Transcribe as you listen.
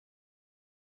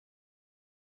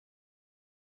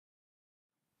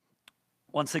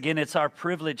Once again, it's our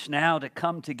privilege now to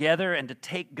come together and to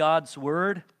take God's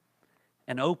Word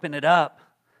and open it up.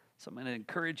 So I'm going to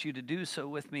encourage you to do so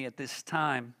with me at this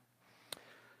time.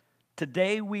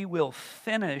 Today we will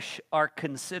finish our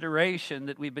consideration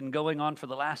that we've been going on for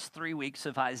the last 3 weeks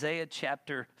of Isaiah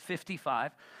chapter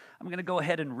 55. I'm going to go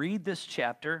ahead and read this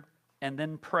chapter and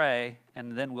then pray,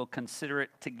 and then we'll consider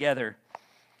it together.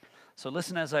 So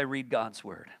listen as I read God's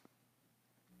Word.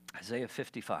 Isaiah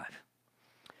 55.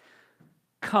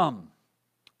 Come,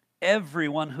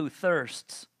 everyone who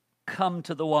thirsts, come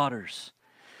to the waters.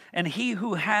 And he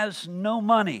who has no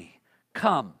money,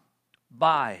 come,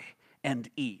 buy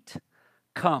and eat.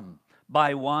 Come,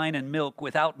 buy wine and milk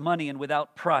without money and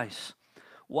without price.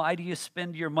 Why do you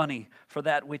spend your money for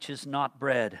that which is not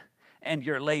bread, and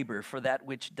your labor for that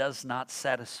which does not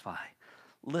satisfy?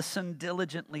 Listen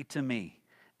diligently to me,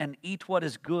 and eat what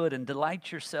is good, and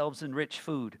delight yourselves in rich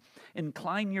food.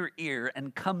 Incline your ear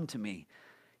and come to me.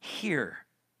 Hear,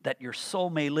 that your soul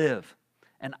may live,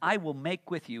 and I will make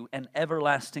with you an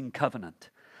everlasting covenant,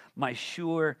 my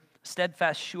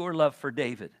steadfast, sure love for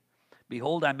David.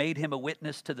 Behold, I made him a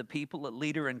witness to the people, a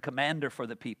leader and commander for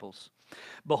the peoples.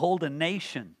 Behold, a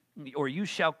nation, or you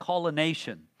shall call a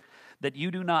nation that you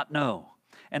do not know,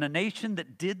 and a nation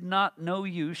that did not know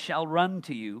you shall run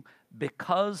to you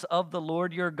because of the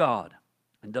Lord your God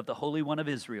and of the Holy One of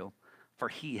Israel, for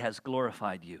he has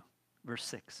glorified you. Verse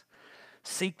 6.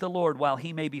 Seek the Lord while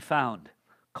he may be found.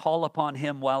 Call upon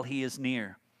him while he is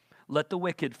near. Let the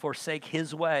wicked forsake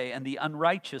his way, and the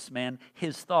unrighteous man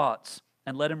his thoughts,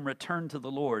 and let him return to the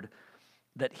Lord,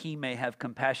 that he may have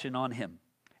compassion on him,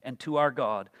 and to our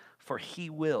God, for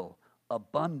he will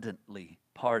abundantly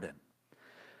pardon.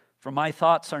 For my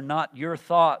thoughts are not your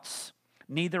thoughts,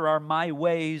 neither are my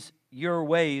ways your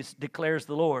ways, declares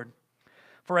the Lord.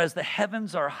 For as the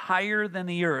heavens are higher than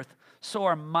the earth, so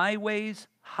are my ways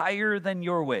higher than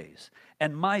your ways,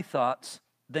 and my thoughts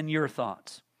than your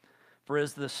thoughts. For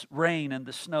as the rain and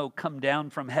the snow come down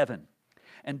from heaven,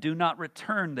 and do not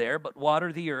return there, but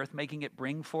water the earth, making it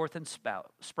bring forth and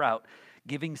sprout,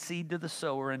 giving seed to the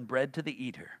sower and bread to the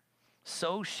eater,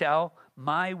 so shall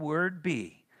my word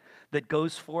be that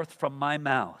goes forth from my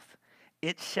mouth.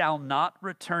 It shall not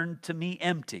return to me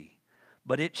empty,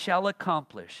 but it shall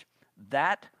accomplish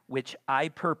that which I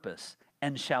purpose,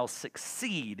 and shall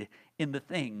succeed in the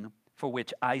thing for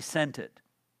which I sent it.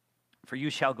 For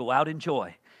you shall go out in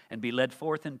joy, and be led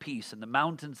forth in peace, and the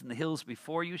mountains and the hills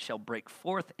before you shall break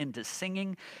forth into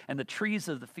singing, and the trees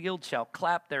of the field shall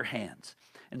clap their hands.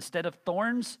 Instead of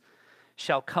thorns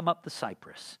shall come up the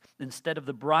cypress, instead of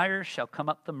the brier shall come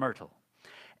up the myrtle.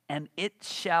 And it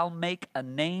shall make a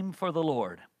name for the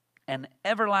Lord, an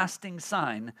everlasting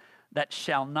sign that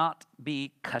shall not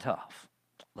be cut off.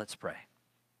 Let's pray.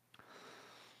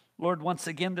 Lord, once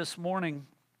again this morning,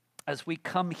 as we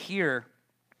come here,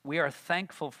 we are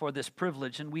thankful for this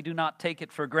privilege, and we do not take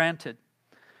it for granted.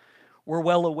 We're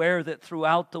well aware that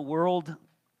throughout the world,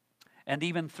 and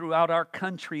even throughout our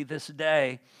country this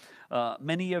day,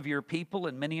 many of your people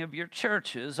and many of your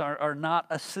churches are not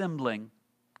assembling.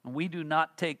 And we do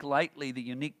not take lightly the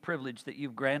unique privilege that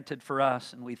you've granted for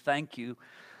us, and we thank you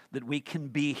that we can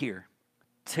be here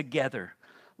together,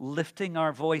 lifting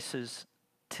our voices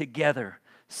together,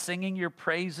 singing your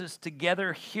praises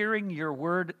together, hearing your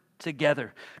word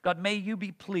together. God, may you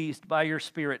be pleased by your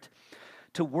Spirit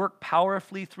to work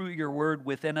powerfully through your word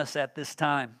within us at this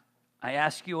time. I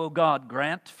ask you, O God,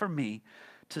 grant for me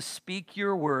to speak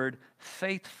your word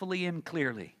faithfully and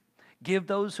clearly. Give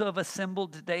those who have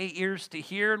assembled today ears to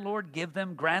hear, Lord.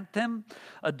 Grant them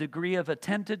a degree of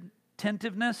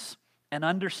attentiveness and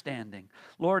understanding.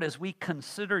 Lord, as we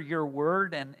consider your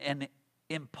word and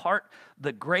impart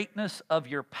the greatness of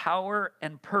your power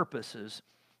and purposes,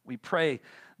 we pray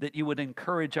that you would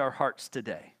encourage our hearts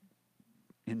today.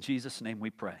 In Jesus' name we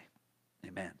pray.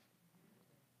 Amen.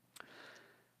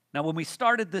 Now, when we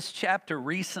started this chapter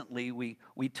recently,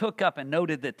 we took up and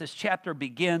noted that this chapter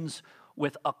begins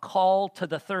with a call to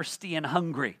the thirsty and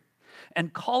hungry,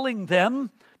 and calling them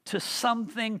to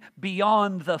something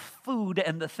beyond the food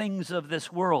and the things of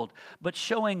this world, but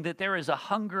showing that there is a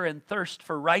hunger and thirst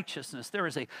for righteousness. There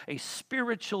is a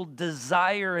spiritual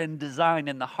desire and design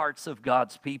in the hearts of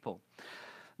God's people.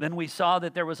 Then we saw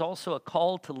that there was also a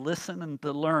call to listen and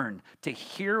to learn, to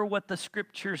hear what the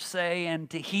Scriptures say and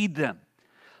to heed them,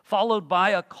 followed by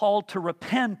a call to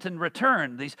repent and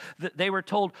return. They were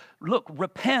told, look,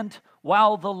 repent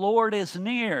while the Lord is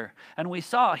near. And we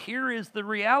saw, here is the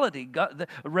reality. The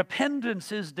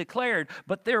repentance is declared,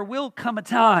 but there will come a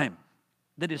time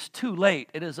that is too late.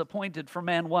 It is appointed for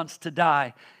man once to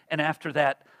die, and after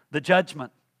that, the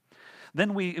judgment.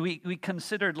 Then we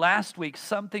considered last week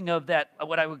something of that,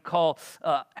 what I would call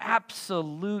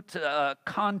absolute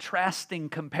contrasting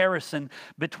comparison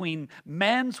between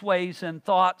man's ways and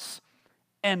thoughts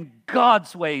and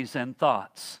God's ways and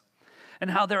thoughts, and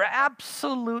how they're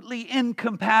absolutely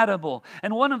incompatible.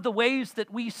 And one of the ways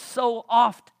that we so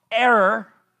oft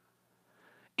err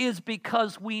is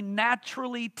because we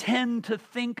naturally tend to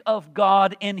think of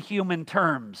God in human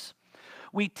terms.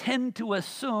 We tend to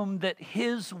assume that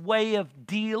His way of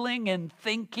dealing and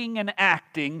thinking and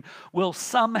acting will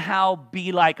somehow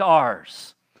be like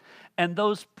ours. And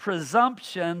those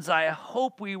presumptions, I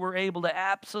hope we were able to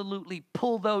absolutely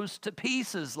pull those to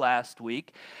pieces last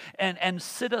week and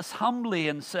sit us humbly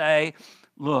and say,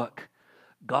 look,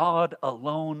 God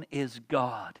alone is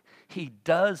God. He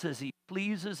does as He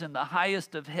pleases in the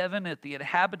highest of heaven, at the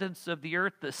inhabitants of the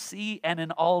earth, the sea, and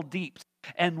in all deeps.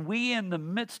 And we in the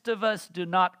midst of us do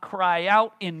not cry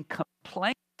out in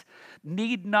complaint,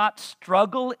 need not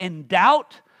struggle in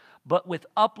doubt, but with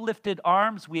uplifted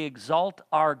arms we exalt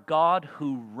our God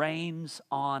who reigns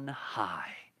on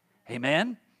high.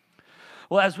 Amen?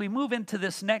 Well, as we move into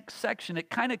this next section,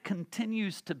 it kind of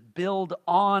continues to build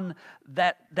on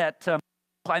that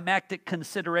climactic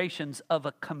considerations of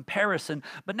a comparison,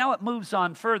 but now it moves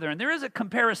on further. And there is a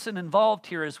comparison involved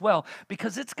here as well,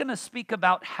 because it's going to speak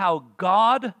about how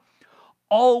God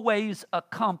always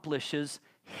accomplishes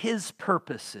His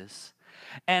purposes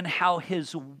and how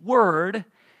His word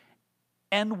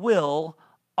and will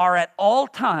are at all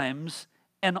times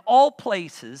and all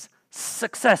places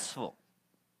successful,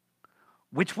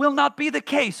 which will not be the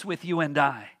case with you and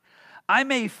I. I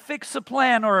may fix a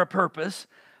plan or a purpose,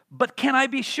 but can I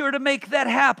be sure to make that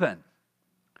happen?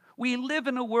 We live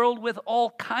in a world with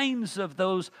all kinds of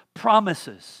those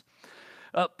promises.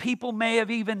 People may have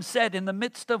even said, in the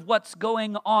midst of what's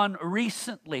going on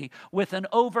recently, with an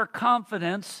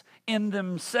overconfidence in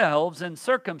themselves and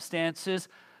circumstances,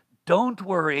 don't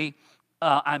worry,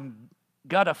 I'm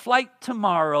got a flight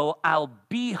tomorrow, I'll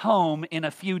be home in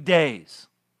a few days.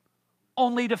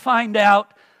 Only to find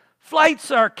out flights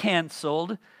are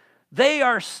canceled, they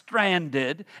are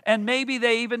stranded, and maybe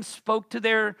they even spoke to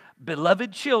their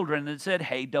beloved children and said,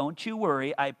 hey, don't you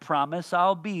worry, I promise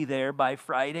I'll be there by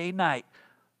Friday night.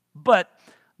 But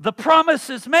the promise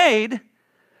is made.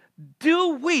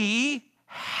 Do we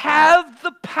have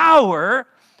the power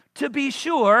to be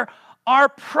sure our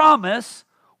promise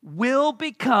will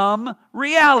become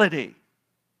reality?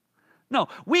 No,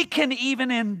 we can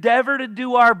even endeavor to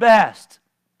do our best.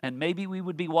 And maybe we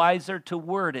would be wiser to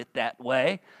word it that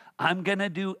way. I'm going to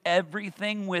do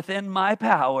everything within my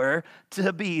power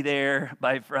to be there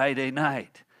by Friday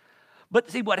night. But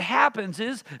see, what happens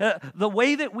is the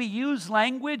way that we use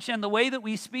language and the way that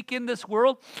we speak in this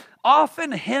world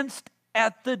often hints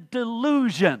at the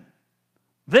delusion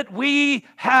that we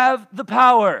have the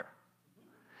power.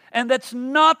 And that's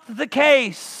not the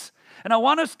case. And I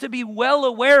want us to be well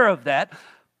aware of that.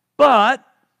 But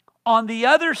on the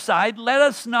other side, let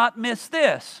us not miss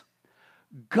this.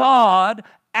 God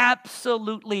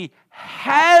absolutely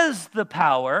has the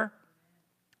power.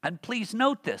 And please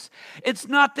note this. It's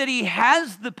not that He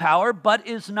has the power but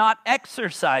is not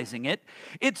exercising it.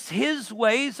 It's His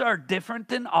ways are different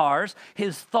than ours.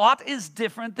 His thought is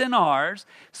different than ours.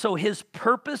 So His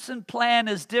purpose and plan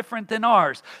is different than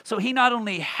ours. So He not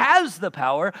only has the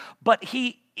power, but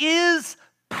He is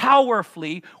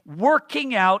powerfully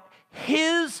working out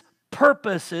His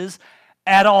purposes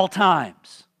at all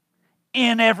times,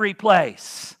 in every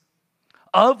place,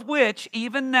 of which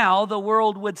even now the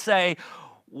world would say,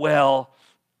 well,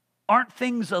 aren't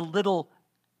things a little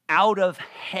out of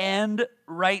hand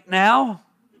right now?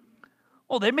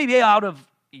 Well, they may be out of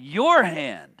your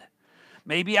hand,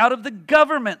 maybe out of the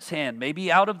government's hand,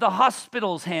 maybe out of the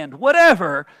hospital's hand,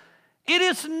 whatever. It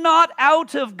is not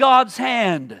out of God's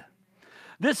hand.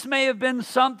 This may have been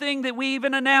something that we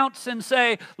even announce and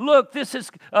say, look, this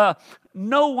is,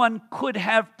 no one could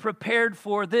have prepared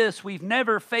for this. We've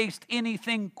never faced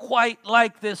anything quite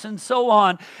like this, and so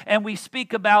on. And we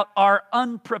speak about our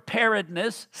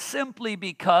unpreparedness simply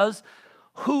because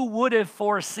who would have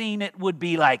foreseen it would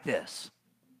be like this?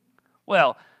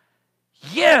 Well,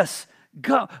 yes,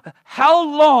 God,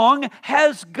 how long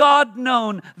has God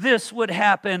known this would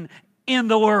happen in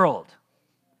the world?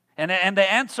 And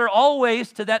the answer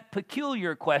always to that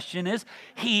peculiar question is,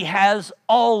 He has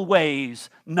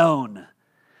always known.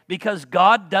 Because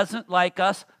God doesn't, like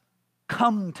us,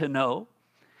 come to know.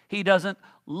 He doesn't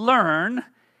learn.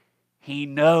 He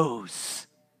knows.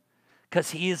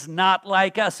 Because He is not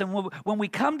like us. And when we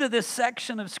come to this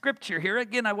section of Scripture here,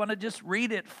 again, I want to just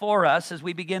read it for us as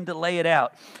we begin to lay it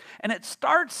out. And it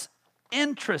starts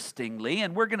interestingly,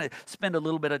 and we're going to spend a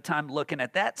little bit of time looking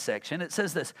at that section, it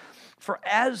says this, "For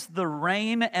as the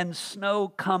rain and snow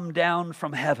come down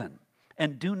from heaven,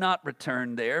 and do not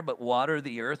return there, but water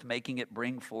the earth, making it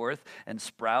bring forth and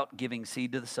sprout, giving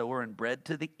seed to the sower and bread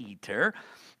to the eater,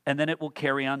 and then it will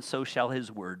carry on, so shall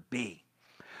his word be."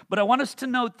 But I want us to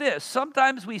note this.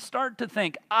 Sometimes we start to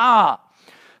think,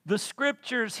 the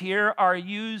scriptures here are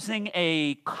using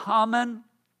a common,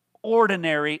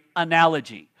 ordinary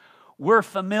analogy. We're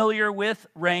familiar with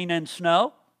rain and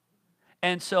snow.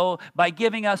 And so by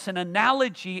giving us an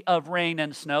analogy of rain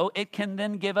and snow, it can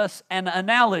then give us an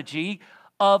analogy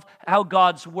of how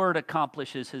God's word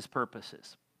accomplishes his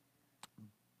purposes.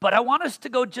 But I want us to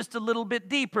go just a little bit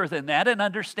deeper than that and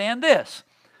understand this.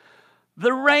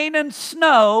 The rain and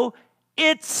snow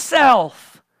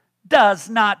itself does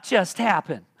not just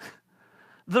happen.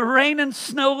 The rain and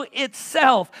snow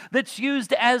itself that's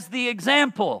used as the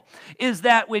example is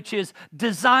that which is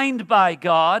designed by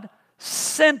God,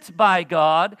 sent by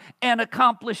God, and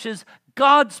accomplishes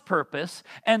God's purpose.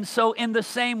 And so in the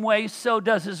same way, so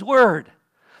does his word.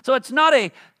 So it's not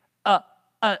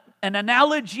an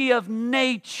analogy of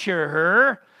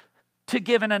nature to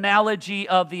give an analogy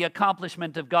of the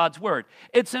accomplishment of God's word.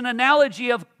 It's an analogy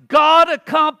of God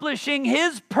accomplishing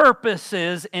his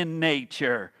purposes in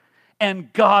nature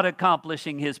and God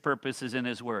accomplishing his purposes in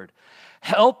his word.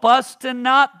 Help us to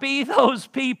not be those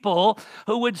people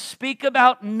who would speak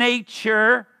about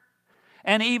nature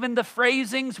and even the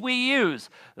phrasings we use.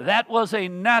 That was a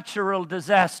natural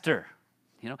disaster.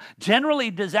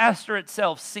 Generally disaster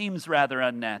itself seems rather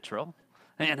unnatural.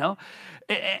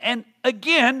 And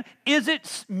again, is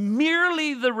it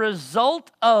merely the result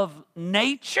of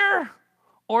nature,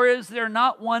 or is there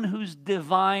not one who's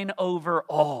divine over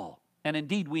all? And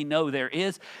indeed, we know there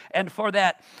is. And for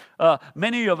that,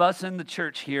 many of us in the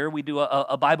church here, we do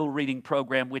a Bible reading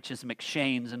program, which is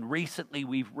McShane's. And recently,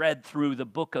 we've read through the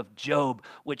book of Job,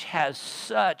 which has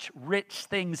such rich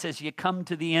things as you come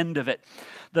to the end of it.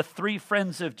 The three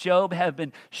friends of Job have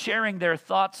been sharing their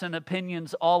thoughts and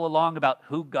opinions all along about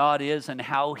who God is and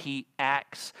how he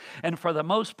acts. And for the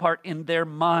most part, in their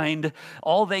mind,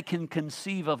 all they can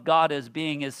conceive of God as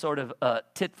being is sort of a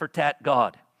tit-for-tat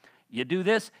God. You do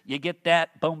this, you get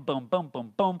that, boom, boom, boom,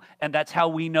 boom, boom, and that's how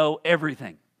we know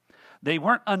everything. They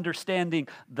weren't understanding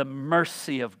the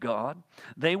mercy of God.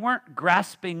 They weren't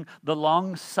grasping the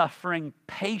long-suffering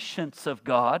patience of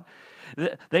God.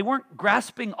 They weren't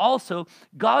grasping also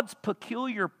God's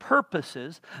peculiar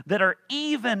purposes that are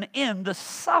even in the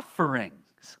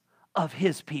sufferings of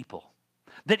his people,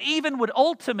 that even would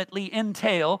ultimately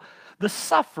entail the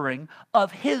suffering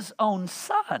of his own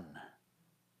son.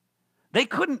 They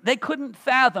couldn't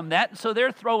fathom that, so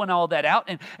they're throwing all that out.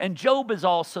 And Job is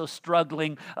also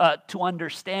struggling to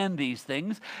understand these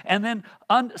things. And then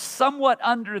somewhat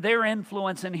under their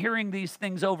influence and hearing these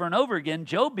things over and over again,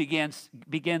 Job begins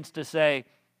to say,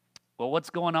 well, what's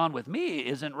going on with me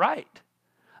isn't right.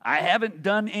 I haven't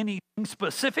done anything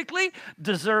specifically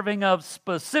deserving of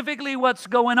specifically what's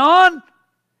going on.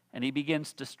 And he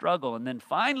begins to struggle. And then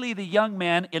finally the young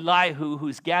man, Elihu,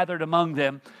 who's gathered among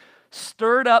them,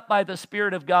 stirred up by the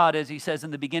Spirit of God, as he says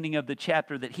in the beginning of the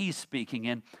chapter that he's speaking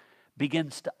in,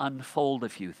 begins to unfold a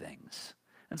few things.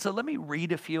 And so let me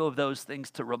read a few of those things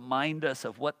to remind us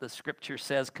of what the Scripture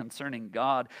says concerning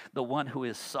God, the one who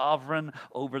is sovereign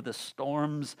over the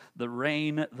storms, the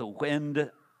rain, the wind,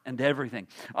 and everything.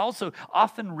 Also,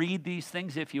 often read these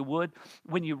things, if you would.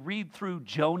 When you read through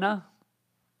Jonah,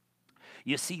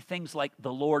 you see things like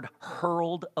the Lord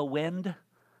hurled a wind.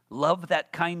 Love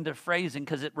that kind of phrasing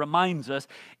because it reminds us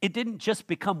it didn't just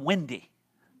become windy.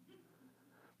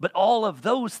 But all of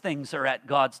those things are at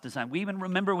God's design. We even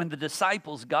remember when the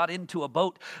disciples got into a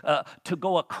boat to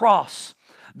go across,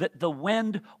 that the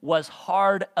wind was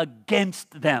hard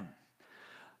against them,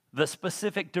 the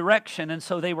specific direction, and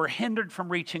so they were hindered from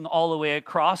reaching all the way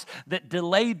across, that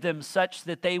delayed them such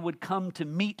that they would come to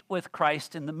meet with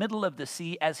Christ in the middle of the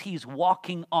sea as he's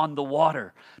walking on the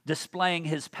water, displaying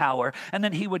his power. And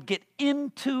then he would get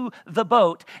into the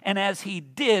boat, and as he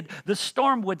did, the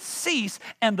storm would cease,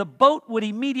 and the boat would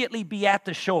immediately be at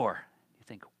the shore. You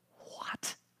think,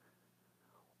 what?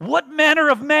 What manner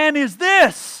of man is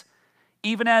this?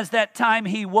 Even as that time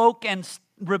he woke and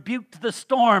rebuked the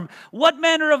storm. What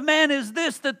manner of man is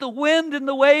this that the wind and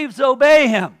the waves obey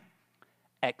him?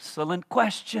 Excellent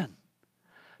question,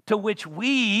 to which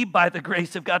we, by the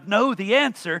grace of God, know the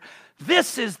answer.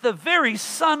 This is the very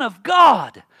Son of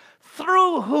God,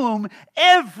 through whom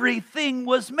everything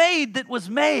was made that was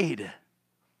made.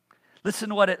 Listen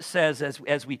to what it says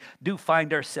as we do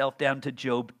find ourselves down to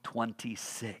Job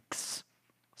 26.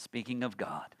 Speaking of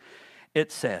God,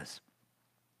 it says,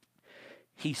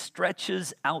 He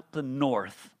stretches out the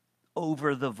north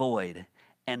over the void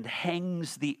and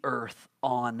hangs the earth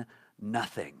on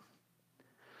nothing.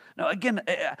 Now, again,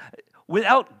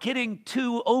 without getting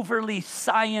too overly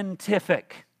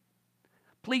scientific,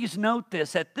 please note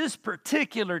this. At this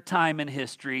particular time in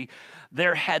history,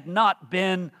 there had not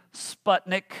been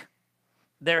Sputnik.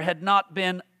 There had not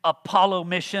been Apollo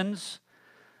missions.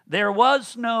 There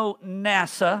was no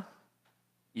NASA.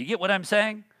 You get what I'm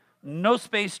saying? No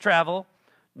space travel,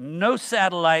 no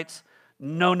satellites,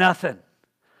 no nothing.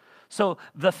 So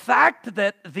the fact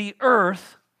that the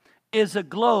earth is a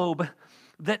globe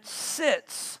that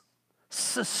sits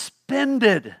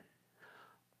suspended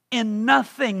in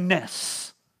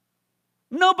nothingness,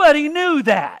 nobody knew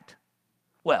that.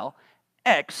 Well,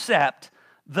 except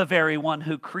the very one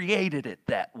who created it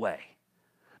that way.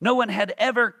 No one had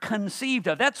ever conceived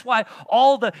of. That's why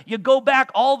all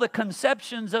the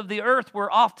conceptions of the earth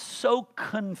were oft so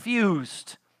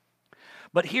confused.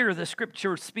 But here the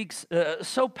scripture speaks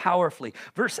so powerfully.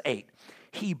 Verse 8,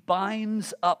 he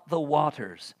binds up the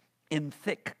waters in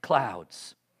thick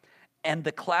clouds, and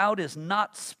the cloud is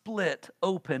not split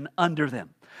open under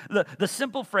them. The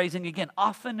simple phrasing, again,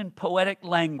 often in poetic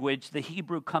language, the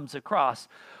Hebrew comes across,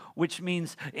 which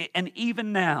means, and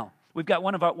even now, we've got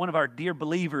one of our dear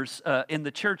believers in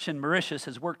the church in Mauritius,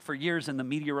 has worked for years in the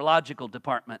meteorological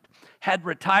department, had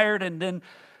retired, and then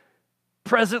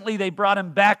presently they brought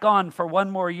him back on for one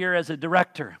more year as a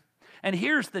director. And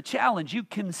here's the challenge. You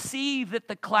can see that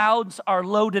the clouds are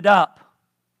loaded up.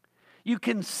 You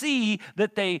can see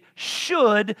that they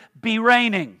should be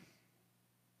raining.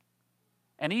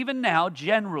 And even now,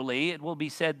 generally, it will be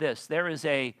said this: there is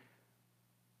a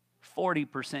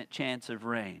 40% chance of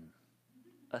rain,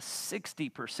 a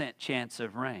 60% chance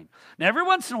of rain. Now, every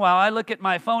once in a while, I look at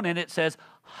my phone and it says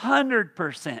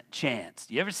 100% chance.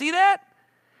 Do you ever see that?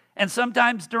 And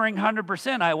sometimes during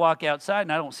 100%, I walk outside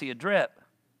and I don't see a drip.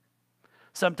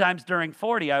 Sometimes during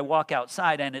 40, I walk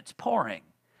outside and it's pouring.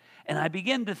 And I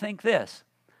begin to think this: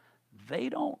 they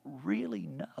don't really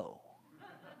know.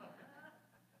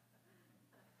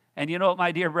 And you know what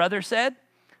my dear brother said?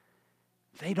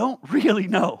 They don't really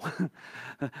know.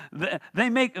 They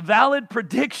make valid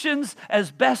predictions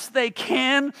as best they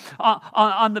can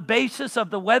on the basis of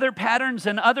the weather patterns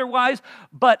and otherwise,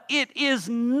 but it is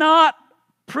not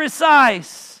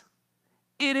precise.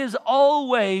 It is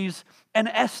always an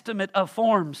estimate of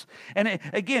forms. And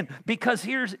again, because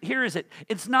here is it.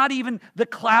 It's not even the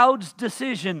cloud's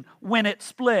decision when it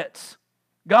splits.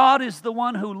 God is the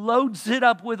one who loads it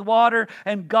up with water,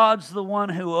 and God's the one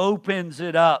who opens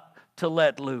it up to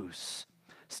let loose.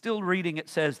 Still reading, it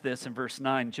says this in verse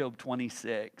 9, Job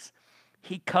 26.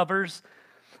 He covers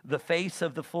the face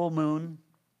of the full moon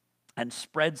and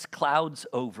spreads clouds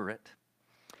over it.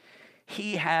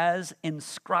 He has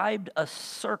inscribed a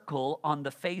circle on the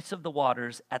face of the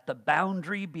waters at the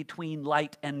boundary between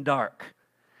light and dark.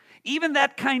 Even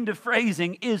that kind of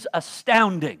phrasing is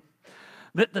astounding.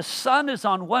 That the sun is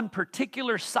on one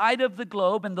particular side of the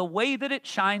globe, and the way that it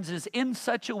shines is in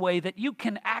such a way that you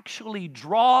can actually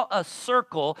draw a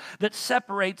circle that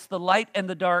separates the light and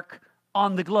the dark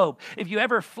on the globe. If you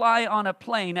ever fly on a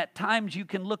plane, at times you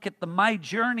can look at the My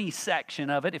Journey section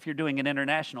of it, if you're doing an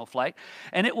international flight,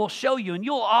 and it will show you, and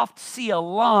you'll oft see a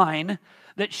line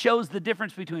that shows the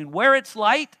difference between where it's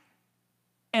light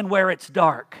and where it's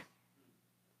dark.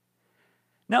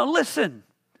 Now listen,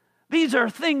 these are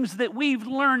things that we've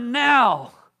learned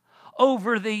now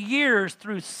over the years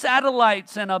through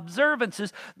satellites and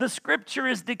observances. The scripture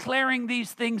is declaring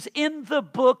these things in the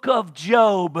book of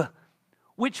Job,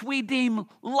 which we deem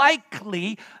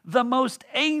likely the most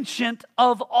ancient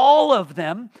of all of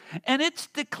them. And it's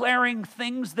declaring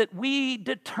things that we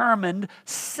determined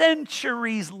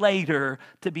centuries later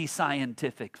to be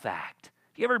scientific fact.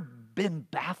 You ever been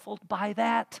baffled by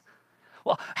that?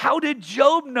 Well, how did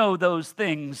Job know those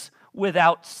things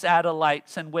without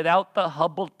satellites and without the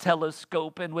Hubble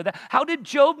telescope and without? How did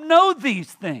Job know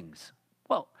these things?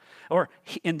 Well, or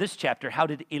in this chapter, how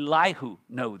did Elihu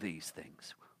know these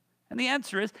things? And the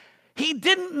answer is, he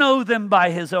didn't know them by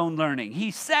his own learning.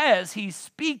 He says he's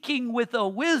speaking with a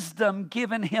wisdom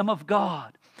given him of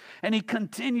God. And he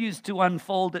continues to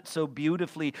unfold it so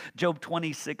beautifully. Job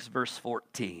 26, verse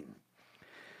 14.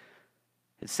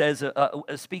 It says,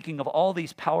 speaking of all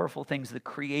these powerful things, the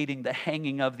creating, the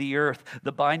hanging of the earth,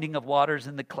 the binding of waters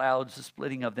in the clouds, the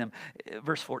splitting of them.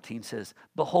 Verse 14 says,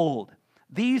 behold,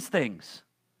 these things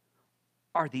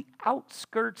are the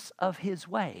outskirts of his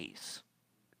ways.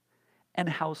 And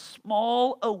how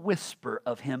small a whisper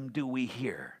of him do we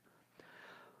hear.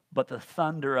 But the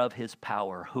thunder of his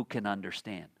power, who can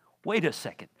understand? Wait a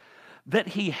second. That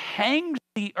he hangs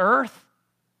the earth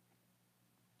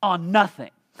on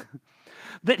nothing.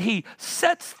 That he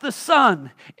sets the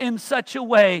sun in such a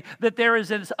way that there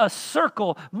is a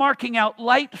circle marking out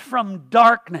light from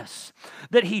darkness.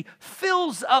 That he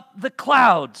fills up the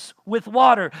clouds with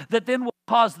water that then will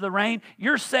cause the rain.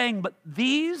 You're saying, but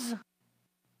these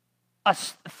are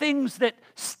things that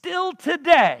still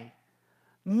today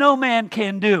no man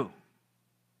can do.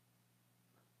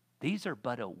 These are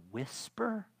but a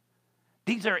whisper.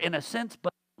 These are, in a sense,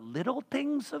 but little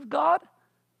things of God.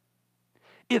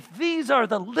 If these are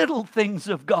the little things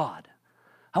of God,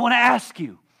 I want to ask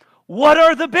you, what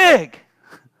are the big?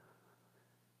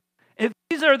 If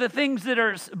these are the things that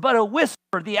are but a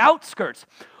whisper, the outskirts,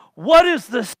 what is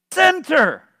the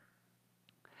center?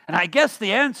 And I guess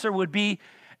the answer would be,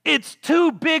 it's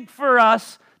too big for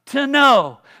us to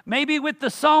know. Maybe with the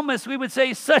psalmist we would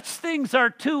say, such things are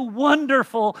too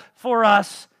wonderful for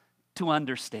us to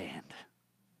understand.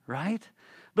 Right?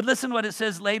 But listen what it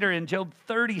says later in Job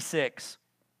 36.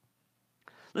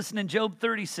 Listen, in Job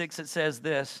 36, it says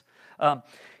this.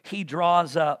 He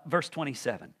draws up, verse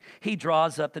 27, he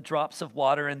draws up the drops of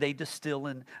water and they distill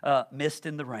in mist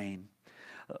in the rain,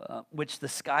 which the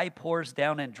sky pours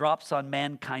down and drops on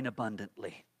mankind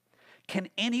abundantly. Can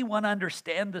anyone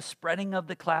understand the spreading of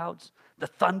the clouds, the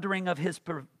thundering of his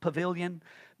pavilion?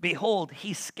 Behold,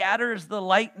 he scatters the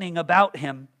lightning about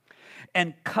him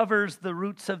and covers the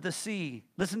roots of the sea.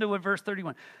 Listen to what verse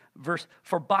 31.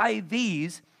 For by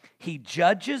these he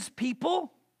judges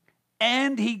people,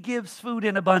 and he gives food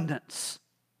in abundance.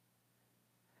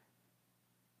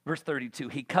 Verse 32,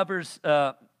 he covers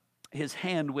his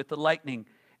hand with the lightning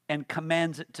and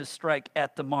commands it to strike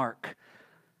at the mark.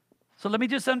 So let me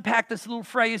just unpack this little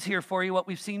phrase here for you, what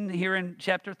we've seen here in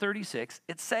chapter 36.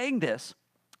 It's saying this,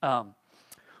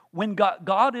 when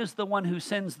God is the one who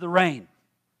sends the rain,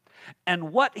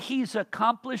 and what he's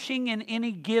accomplishing in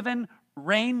any given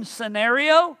rain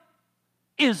scenario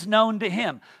is known to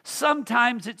him.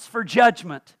 Sometimes it's for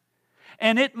judgment,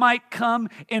 and it might come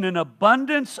in an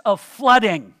abundance of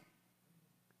flooding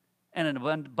and an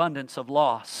abundance of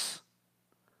loss.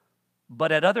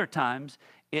 But at other times,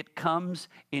 it comes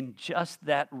in just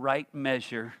that right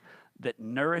measure that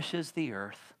nourishes the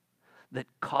earth, that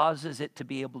causes it to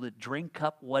be able to drink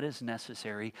up what is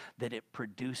necessary, that it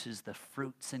produces the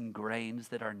fruits and grains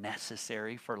that are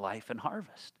necessary for life and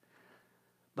harvest.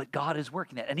 But God is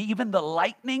working that. And even the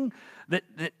lightning, that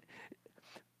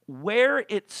where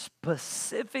it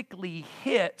specifically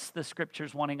hits, the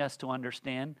Scripture's wanting us to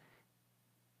understand,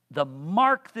 the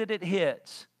mark that it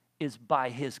hits is by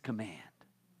His command.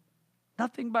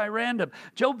 Nothing by random.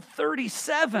 Job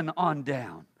 37 on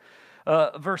down,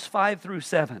 verse 5 through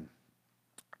 7.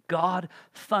 God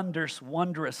thunders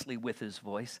wondrously with His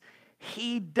voice.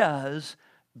 He does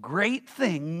great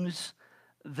things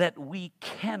that we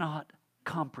cannot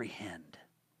comprehend.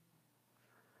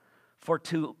 For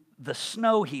to the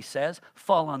snow, he says,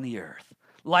 fall on the earth.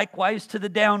 Likewise to the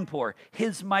downpour,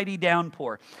 his mighty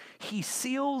downpour. He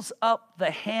seals up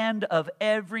the hand of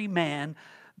every man,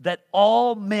 that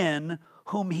all men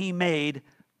whom he made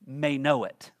may know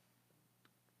it.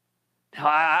 Now,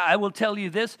 I will tell you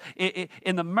this,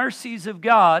 in the mercies of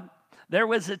God, there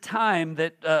was a time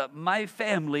that my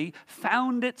family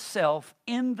found itself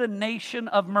in the nation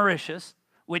of Mauritius,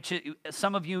 which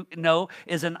some of you know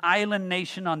is an island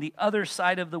nation on the other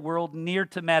side of the world near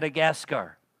to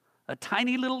Madagascar. A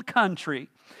tiny little country.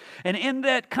 And in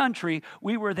that country,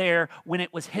 we were there when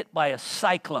it was hit by a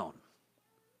cyclone.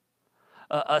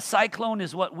 A cyclone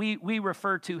is what we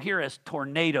refer to here as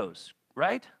tornadoes,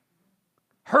 right?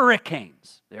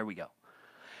 Hurricanes. There we go.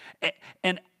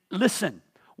 And listen,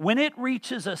 when it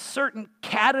reaches a certain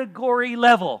category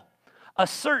level, a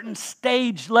certain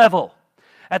stage level,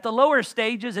 at the lower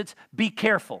stages, it's be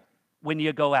careful when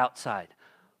you go outside.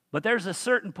 But there's a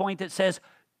certain point that says,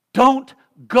 don't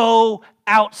go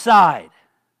outside.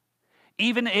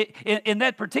 Even in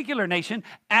that particular nation,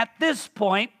 at this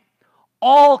point,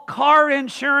 all car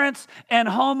insurance and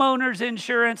homeowners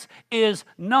insurance is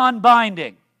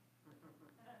non-binding.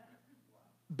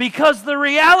 Because the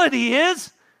reality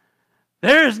is,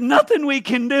 there's nothing we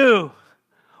can do.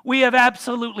 We have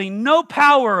absolutely no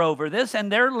power over this,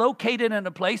 and they're located in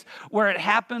a place where it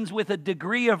happens with a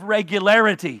degree of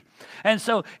regularity. And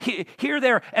so here,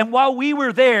 there, and while we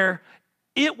were there,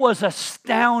 it was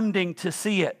astounding to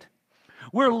see it.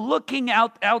 We're looking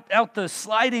out the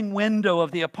sliding window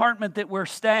of the apartment that we're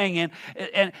staying in,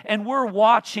 and we're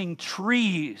watching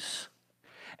trees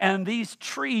and these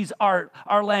trees are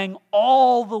laying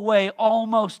all the way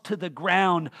almost to the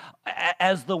ground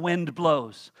as the wind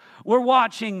blows. We're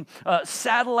watching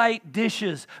satellite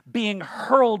dishes being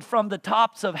hurled from the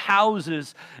tops of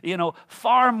houses,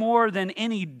 far more than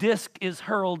any disc is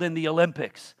hurled in the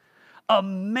Olympics.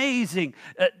 Amazing,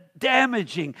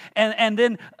 damaging, and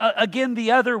then again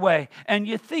the other way. And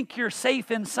you think you're safe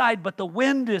inside, but the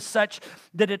wind is such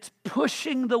that it's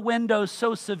pushing the windows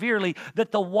so severely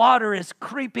that the water is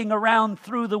creeping around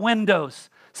through the windows,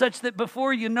 such that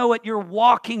before you know it, you're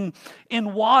walking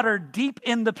in water deep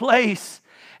in the place.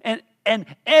 And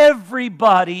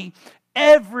everybody,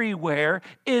 everywhere,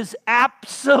 is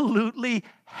absolutely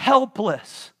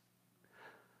helpless.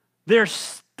 They're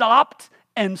stopped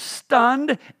and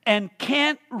stunned and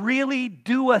can't really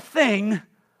do a thing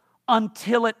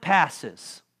until it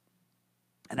passes.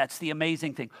 And that's the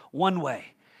amazing thing. One way.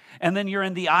 And then you're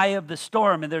in the eye of the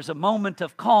storm and there's a moment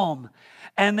of calm.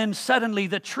 And then suddenly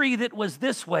the tree that was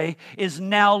this way is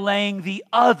now laying the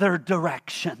other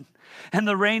direction. And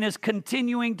the rain is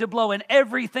continuing to blow and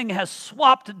everything has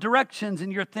swapped directions,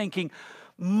 and you're thinking,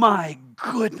 my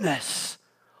goodness,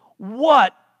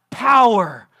 what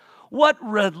power, what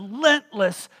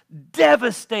relentless,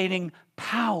 devastating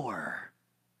power.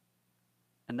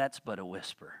 And that's but a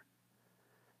whisper.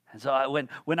 And so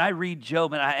when I read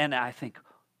Job and I think,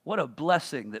 what a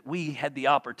blessing that we had the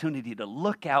opportunity to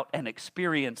look out and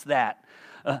experience that.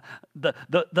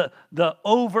 The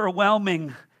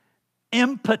overwhelming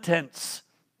impotence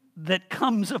that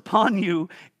comes upon you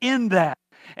in that.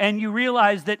 And you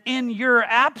realize that in your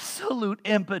absolute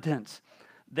impotence,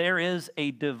 there is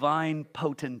a divine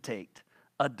potentate,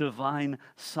 a divine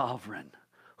sovereign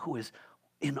who is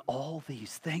in all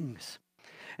these things.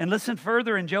 And listen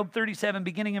further in Job 37,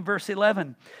 beginning in verse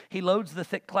 11. He loads the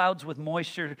thick clouds with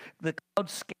moisture. The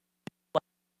clouds scatter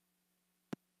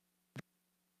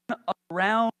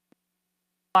around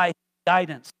by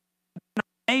guidance.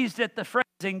 Amazed at the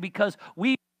phrasing because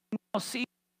we now see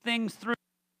things through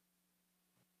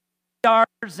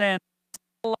stars and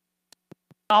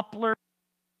Doppler,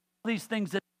 these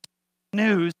things that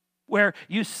news where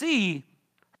you see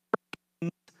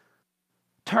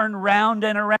turn round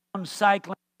and around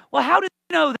cycling. Well, how did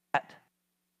you know that?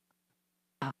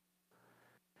 I'm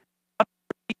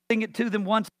reading it to them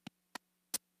once.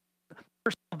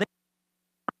 First of all,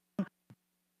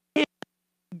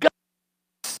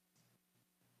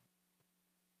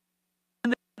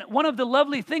 one of the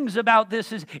lovely things about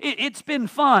this is it's been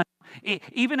fun.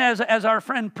 Even as our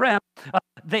friend Prem,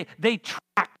 they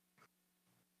track.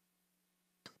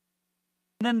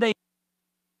 And then they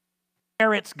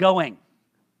where it's going.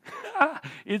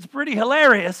 It's pretty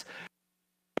hilarious.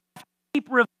 Keep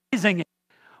revising it.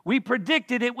 We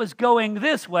predicted it was going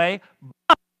this way,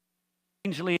 but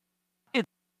strangely, it's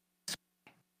this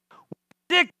way. We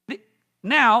predicted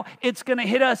now it's going to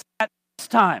hit us at this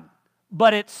time,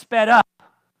 but it's sped up.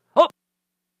 Oh,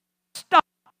 stop.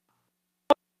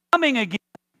 Coming again.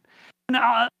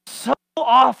 Now, so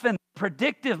often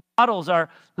predictive models are,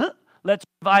 let's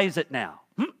revise it now.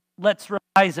 Let's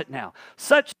revise it now.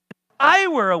 Such that if I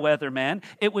were a weatherman,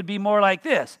 it would be more like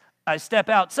this. I step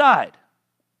outside.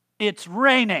 It's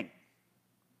raining.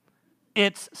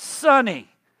 It's sunny.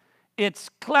 It's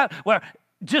cloudy. Well,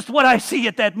 just what I see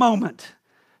at that moment.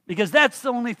 Because that's the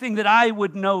only thing that I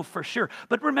would know for sure.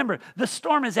 But remember, the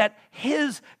storm is at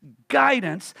His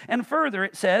guidance. And further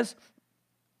it says,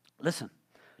 listen,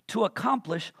 to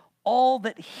accomplish all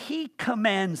that He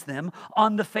commands them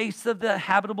on the face of the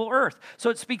habitable earth. So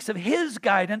it speaks of His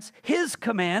guidance, His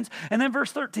commands. And then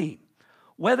verse 13,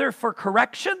 whether for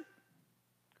correction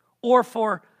or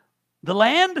for the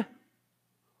land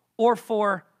or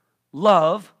for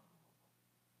love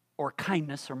or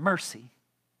kindness or mercy,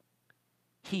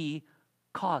 He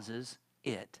causes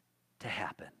it to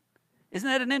happen. Isn't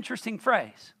that an interesting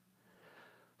phrase?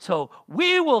 So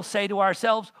we will say to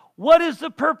ourselves, what is the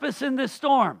purpose in this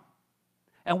storm?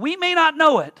 And we may not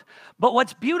know it, but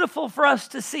what's beautiful for us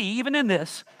to see, even in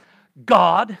this,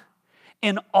 God,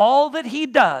 in all that He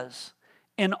does,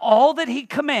 in all that He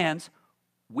commands,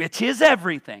 which is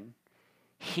everything,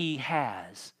 He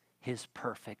has His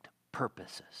perfect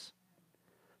purposes.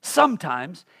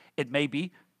 Sometimes it may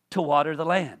be to water the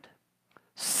land.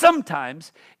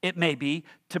 Sometimes it may be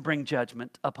to bring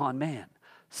judgment upon man.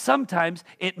 Sometimes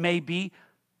it may be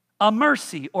a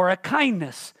mercy or a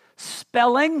kindness,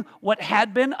 spelling what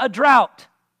had been a drought.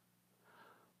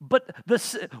 But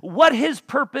what His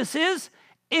purpose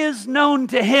is known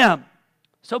to Him.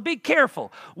 So be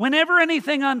careful. Whenever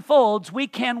anything unfolds, we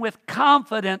can with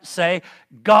confidence say,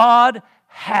 God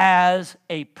has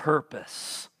a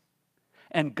purpose.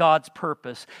 And God's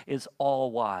purpose is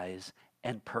all wise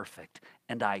and perfect,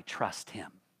 and I trust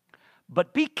him.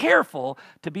 But be careful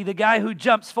to be the guy who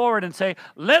jumps forward and say,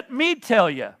 let me tell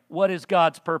you what is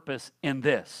God's purpose in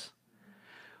this.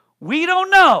 We don't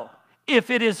know if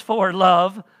it is for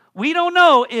love. We don't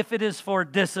know if it is for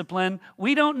discipline.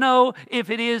 We don't know if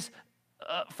it is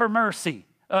for mercy,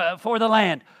 for the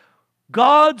land.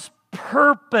 God's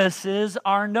purposes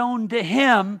are known to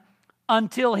him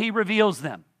until he reveals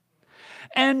them.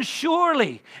 And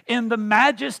surely, in the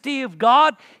majesty of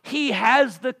God, he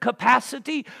has the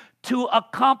capacity to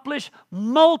accomplish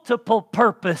multiple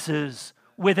purposes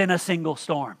within a single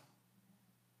storm.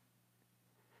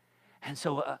 And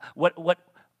so what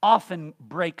often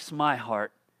breaks my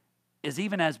heart is,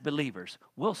 even as believers,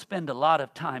 we'll spend a lot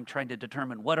of time trying to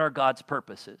determine what are God's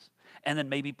purposes, and then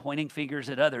maybe pointing fingers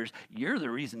at others. You're the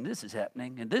reason this is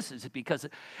happening, and this is because,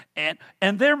 and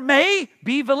there may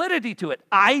be validity to it.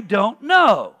 I don't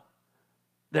know.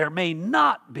 There may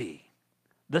not be.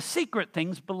 The secret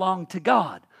things belong to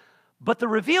God, but the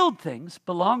revealed things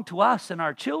belong to us and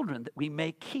our children, that we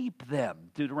may keep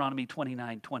them. Deuteronomy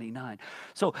 29:29.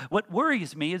 So what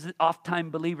worries me is that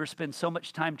oft-time believers spend so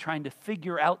much time trying to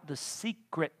figure out the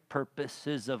secret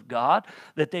purposes of God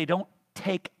that they don't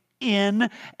take in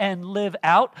and live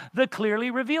out the clearly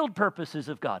revealed purposes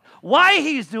of God. Why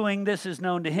he's doing this is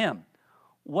known to him.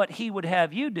 What he would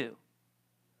have you do.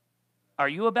 Are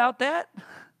you about that?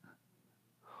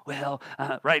 Well,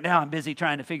 right now I'm busy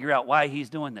trying to figure out why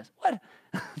he's doing this. What?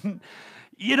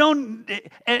 You don't,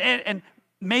 and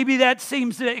maybe that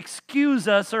seems to excuse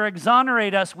us or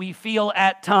exonerate us, we feel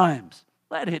at times.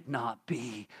 Let it not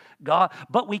be, God.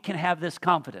 But we can have this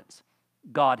confidence.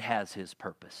 God has his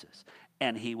purposes,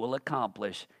 and he will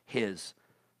accomplish his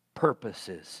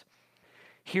purposes.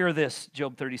 Hear this,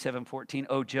 Job 37:14.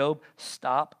 O Job,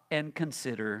 stop and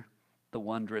consider the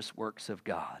wondrous works of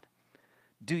God.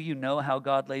 Do you know how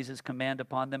God lays his command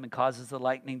upon them and causes the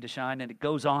lightning to shine? And it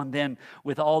goes on then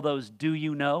with all those do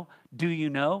you know, do you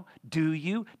know, do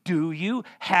you,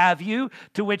 have you?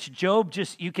 To which Job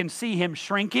you can see him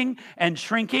shrinking and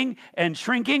shrinking and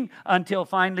shrinking until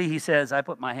finally he says, I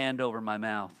put my hand over my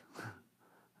mouth.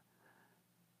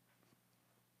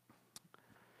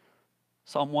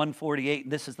 Psalm 148,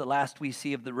 and this is the last we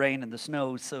see of the rain and the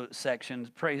snow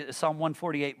section. Psalm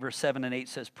 148, verse 7 and 8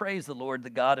 says, praise the Lord, the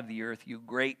God of the earth, you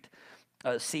great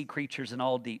sea creatures in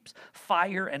all deeps,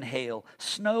 fire and hail,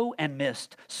 snow and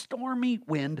mist, stormy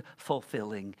wind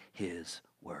fulfilling his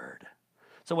word.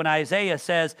 So when Isaiah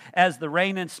says, as the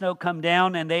rain and snow come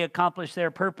down and they accomplish their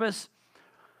purpose,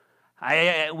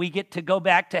 we get to go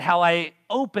back to how I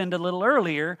opened a little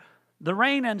earlier. The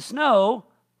rain and snow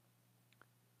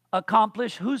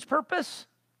accomplish whose purpose?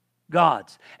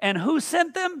 God's. And who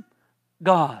sent them?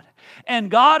 God.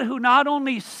 And God, who not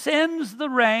only sends the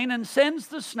rain and sends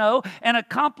the snow and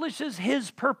accomplishes his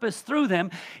purpose through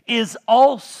them, is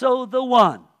also the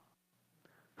one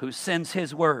who sends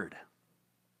his word.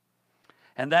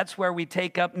 And that's where we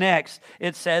take up next.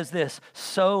 It says this,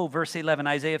 so, verse 11,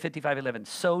 Isaiah 55:11,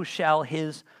 so shall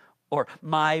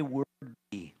my word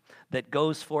be that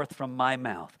goes forth from my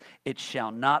mouth. It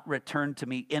shall not return to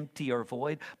me empty or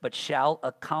void, but shall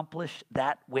accomplish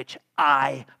that which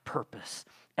I purpose,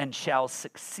 and shall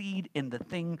succeed in the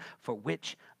thing for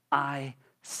which I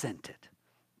sent it.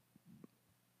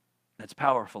 That's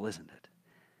powerful, isn't it?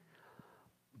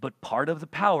 But part of the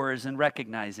power is in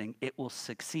recognizing it will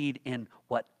succeed in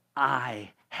what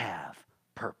I have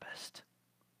purposed.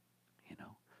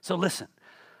 So listen,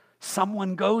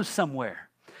 someone goes somewhere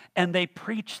and they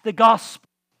preach the gospel.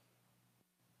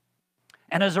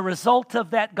 And as a result of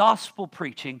that gospel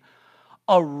preaching,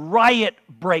 a riot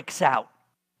breaks out.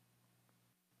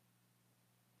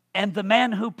 And the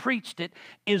man who preached it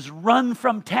is run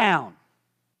from town.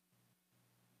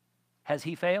 Has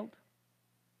he failed?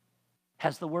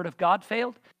 Has the word of God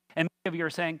failed? And many of you are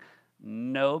saying,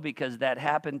 no, because that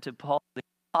happened to Paul the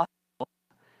apostle.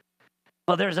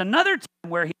 Well, there's another time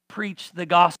where he preached the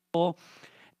gospel,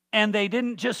 and they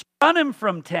didn't just run him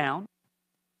from town.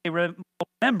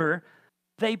 Remember,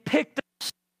 they picked up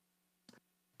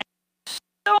and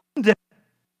stoned him.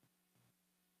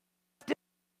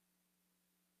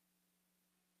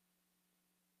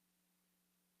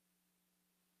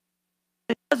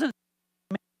 It doesn't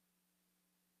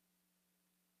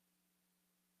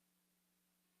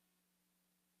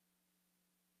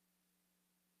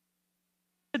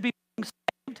should be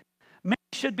saved, many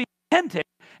should be repenting,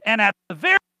 and at the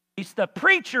very least, the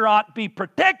preacher ought to be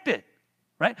protected,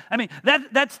 right? I mean,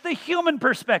 that's the human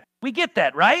perspective. We get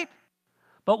that, right?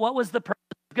 But what was the purpose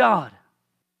of God?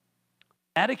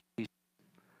 That occasion,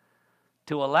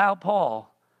 to allow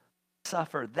Paul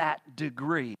suffer that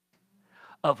degree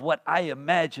of what I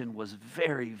imagine was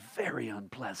very, very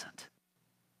unpleasant.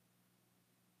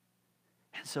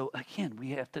 And so again,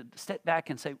 we have to step back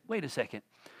and say, wait a second.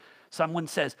 Someone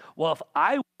says, well, if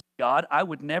I was God, I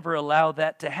would never allow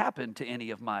that to happen to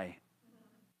any of my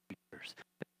leaders.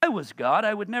 If I was God,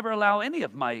 I would never allow any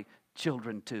of my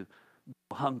children to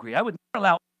go hungry. I would never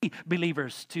allow any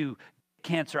believers to get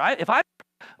cancer.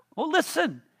 Well,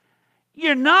 listen,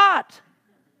 you're not.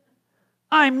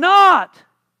 I'm not.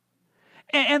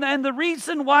 And the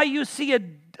reason why you see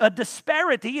a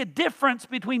disparity, a difference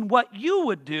between what you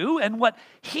would do and what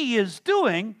he is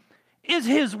doing is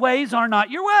his ways are not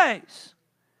your ways.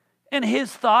 And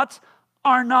his thoughts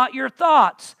are not your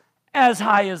thoughts, as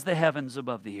high as the heavens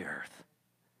above the earth.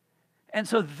 And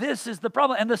so this is the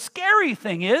problem. And the scary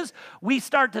thing is, we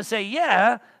start to say,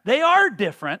 yeah, they are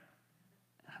different.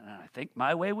 I think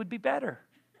my way would be better.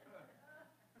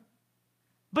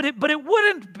 But it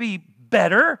wouldn't be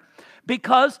better,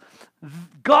 because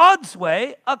God's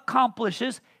way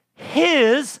accomplishes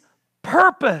his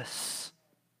purpose,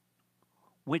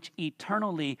 which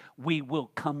eternally we will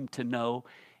come to know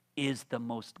is the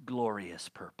most glorious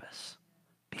purpose.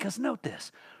 Because note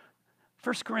this,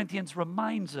 1 Corinthians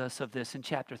reminds us of this in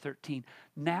chapter 13.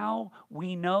 Now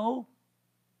we know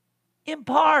in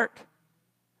part,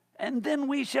 and then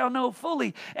we shall know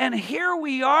fully. And here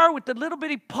we are with the little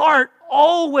bitty part,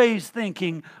 always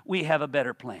thinking we have a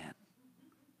better plan.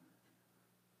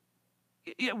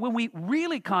 When we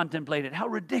really contemplate it, how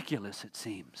ridiculous it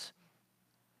seems.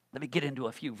 Let me get into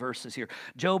a few verses here.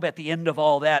 Job, at the end of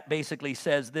all that, basically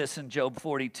says this in Job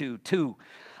 42:2.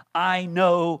 I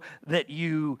know that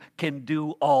you can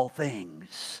do all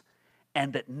things,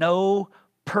 and that no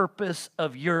purpose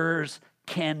of yours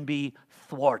can be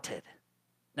thwarted.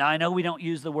 Now, I know we don't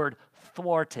use the word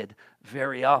thwarted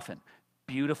very often.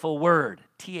 Beautiful word,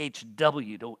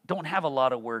 THW. Don't have a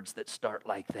lot of words that start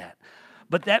like that.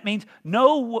 But that means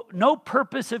no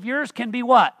purpose of yours can be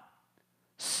what?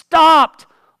 Stopped,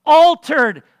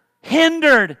 altered,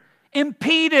 hindered,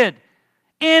 impeded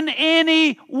in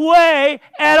any way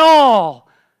at all.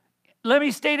 Let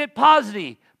me state it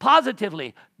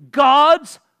positively.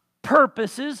 God's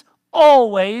purposes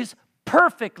always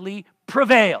perfectly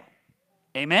prevail.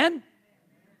 Amen?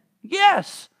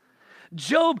 Yes.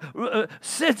 Job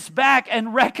sits back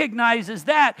and recognizes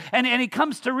that, and he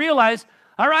comes to realize,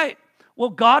 all right, well,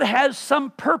 God has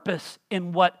some purpose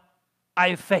in what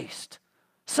I've faced.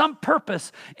 Some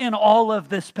purpose in all of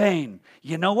this pain.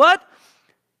 You know what?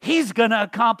 He's going to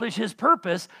accomplish his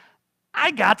purpose.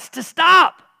 I got to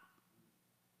stop.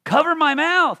 Cover my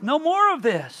mouth. No more of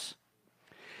this.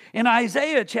 In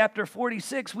Isaiah chapter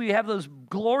 46, we have those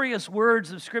glorious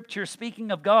words of Scripture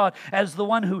speaking of God as the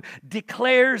one who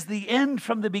declares the end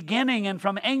from the beginning and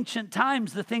from ancient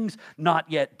times the things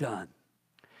not yet done.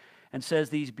 And says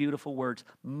these beautiful words,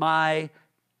 my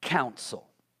counsel,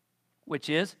 which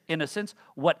is, in a sense,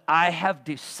 what I have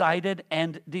decided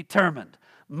and determined.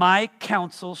 My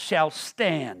counsel shall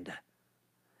stand,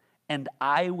 and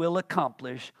I will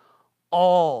accomplish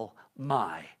all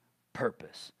my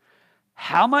purpose.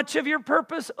 How much of your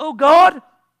purpose, O God?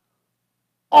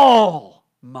 All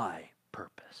my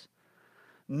purpose.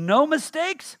 No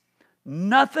mistakes,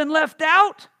 nothing left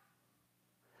out.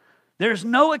 There's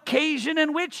no occasion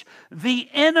in which the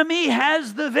enemy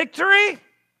has the victory.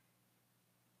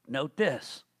 Note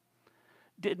this.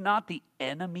 Did not the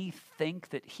enemy think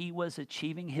that he was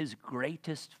achieving his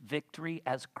greatest victory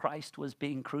as Christ was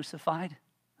being crucified?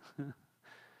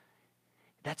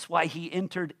 That's why he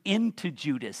entered into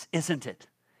Judas, isn't it?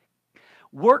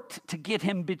 Worked to get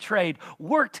him betrayed.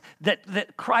 Worked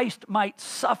that Christ might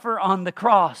suffer on the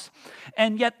cross.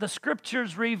 And yet the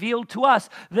Scriptures reveal to us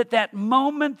that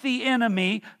moment the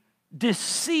enemy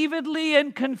deceivedly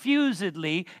and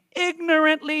confusedly,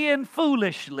 ignorantly and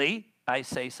foolishly, I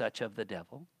say such of the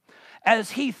devil,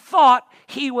 as he thought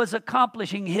he was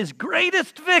accomplishing his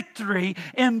greatest victory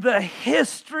in the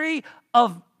history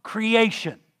of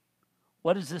creation.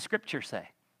 What does the Scripture say?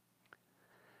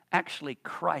 Actually,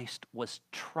 Christ was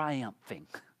triumphing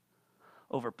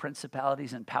over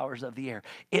principalities and powers of the air.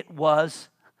 It was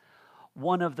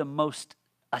one of the most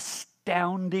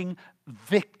astounding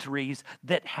victories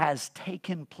that has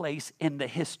taken place in the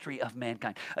history of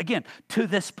mankind. Again, to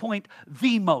this point,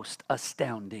 the most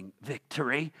astounding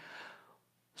victory.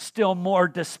 Still more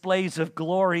displays of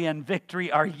glory and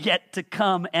victory are yet to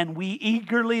come, and we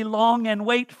eagerly long and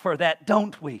wait for that,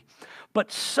 don't we?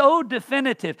 But so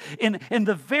definitive in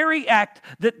the very act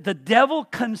that the devil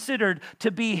considered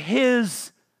to be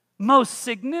his most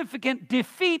significant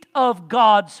defeat of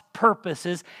God's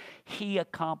purposes, he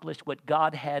accomplished what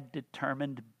God had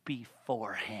determined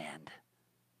beforehand.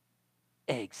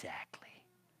 Exactly.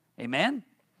 Amen?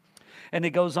 And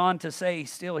it goes on to say,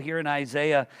 still here in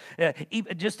Isaiah,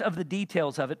 just of the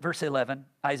details of it, verse 11,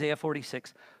 Isaiah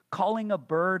 46, calling a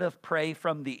bird of prey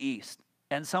from the east.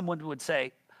 And someone would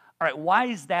say, all right, why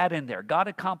is that in there? God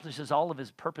accomplishes all of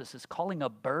his purposes, calling a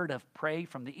bird of prey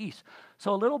from the east.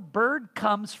 So a little bird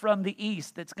comes from the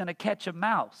east that's going to catch a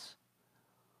mouse.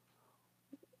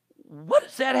 What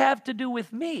does that have to do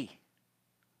with me?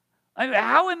 I mean,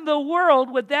 how in the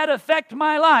world would that affect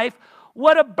my life,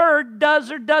 what a bird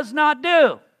does or does not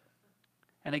do?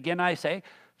 And again, I say,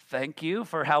 thank you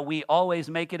for how we always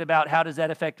make it about how does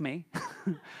that affect me.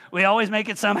 We always make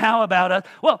it somehow about us.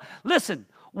 Well, listen,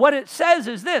 what it says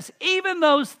is this: even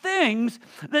those things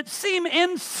that seem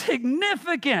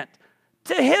insignificant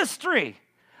to history.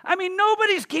 I mean,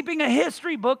 nobody's keeping a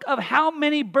history book of how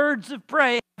many birds of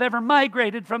prey have ever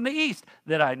migrated from the east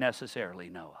that I necessarily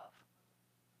know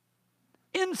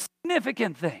of.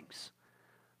 Insignificant things.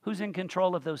 Who's in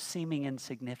control of those seeming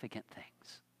insignificant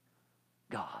things?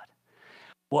 God.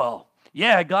 Well,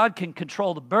 yeah, God can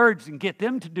control the birds and get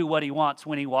them to do what he wants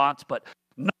when he wants, but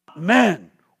not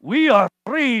men. We are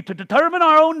free to determine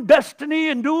our own destiny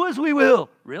and do as we will.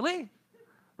 Really?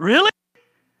 Really?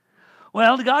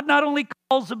 Well, God not only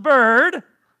calls a bird,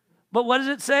 but what does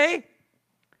it say?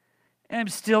 And I'm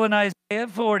still in Isaiah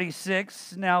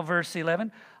 46, now verse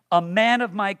 11. A man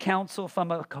of my counsel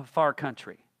from a far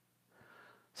country.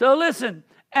 So listen,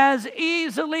 as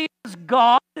easily as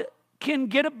God can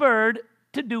get a bird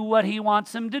to do what he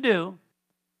wants him to do,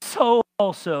 so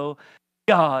also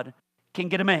God can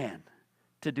get a man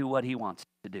to do what he wants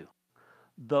to do.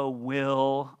 The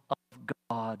will of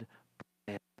God.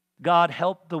 God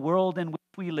help the world in which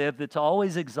we live that's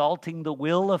always exalting the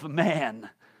will of man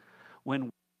when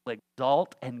we will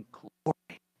exalt and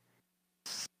glory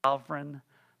sovereign,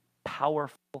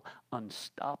 powerful,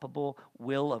 unstoppable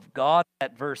will of God.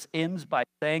 That verse ends by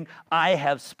saying, I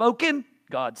have spoken,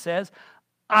 God says,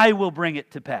 I will bring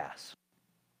it to pass.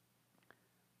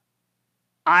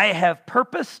 I have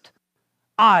purposed,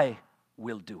 I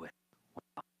will do it.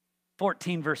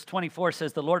 14 verse 24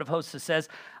 says, the Lord of hosts says,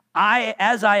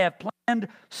 as I have planned,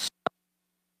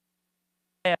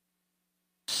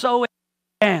 so it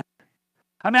can.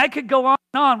 I mean, I could go on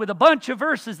and on with a bunch of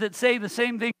verses that say the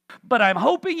same thing, but I'm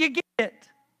hoping you get it.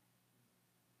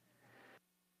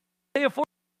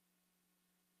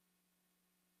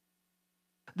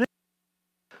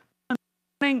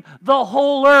 The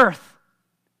whole earth.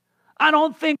 I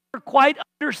don't think we're quite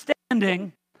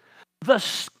understanding the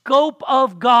scope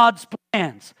of God's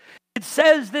plans. It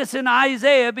says this in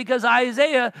Isaiah because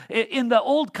Isaiah, in the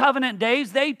Old Covenant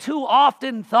days, they too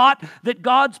often thought that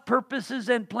God's purposes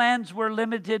and plans were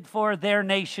limited for their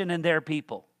nation and their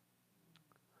people.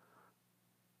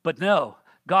 But no,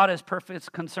 God is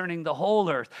perfect concerning the whole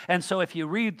earth. And so if you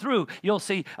read through, you'll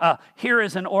see here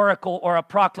is an oracle or a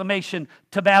proclamation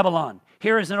to Babylon.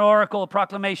 Here is an oracle, a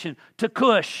proclamation to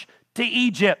Cush, to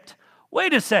Egypt.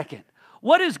 Wait a second.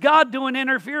 What is God doing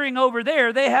interfering over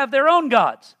there? They have their own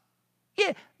gods.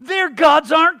 Yeah, their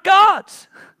gods aren't gods.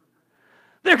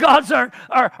 Their gods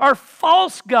are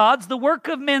false gods, the work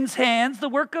of men's hands, the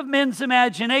work of men's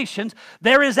imaginations.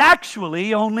 There is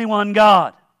actually only one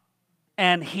God,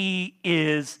 and he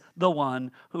is the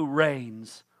one who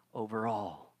reigns over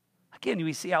all. Again,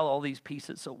 we see how all these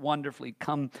pieces so wonderfully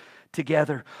come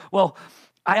together. Well,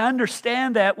 I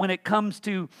understand that when it comes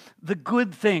to the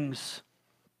good things.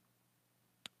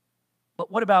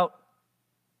 But what about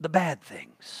the bad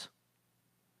things?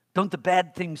 Don't the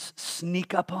bad things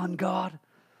sneak up on God?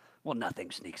 Well,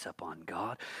 nothing sneaks up on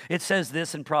God. It says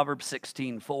this in Proverbs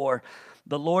 16:4,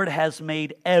 the Lord has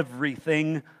made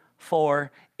everything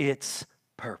for its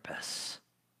purpose,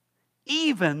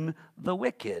 even the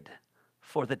wicked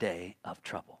for the day of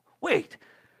trouble. Wait,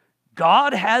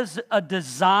 God has a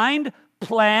designed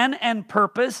plan and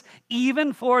purpose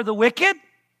even for the wicked?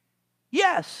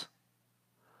 Yes.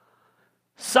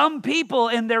 Some people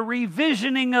in their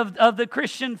revisioning of the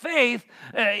Christian faith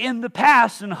in the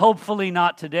past, and hopefully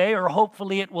not today, or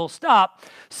hopefully it will stop,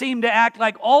 seem to act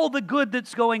like all the good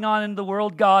that's going on in the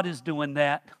world, God is doing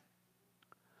that.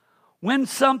 When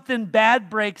something bad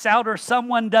breaks out or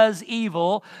someone does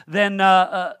evil, then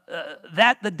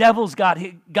that the devil's got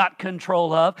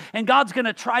control of, and God's going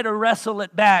to try to wrestle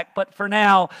it back, but for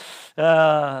now,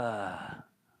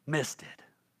 missed it.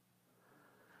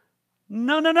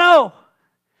 No.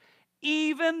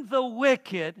 Even the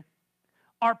wicked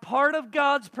are part of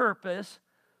God's purpose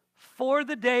for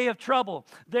the day of trouble.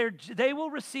 They will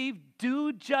receive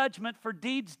due judgment for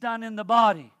deeds done in the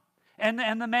body.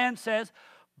 And the man says,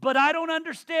 but I don't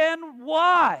understand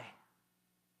why.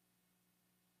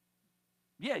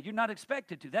 Yeah, you're not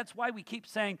expected to. That's why we keep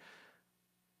saying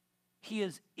he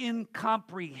is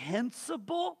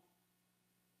incomprehensible,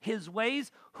 his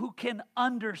ways, who can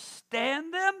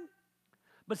understand them?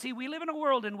 But see, we live in a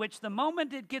world in which the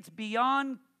moment it gets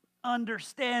beyond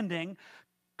understanding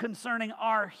concerning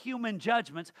our human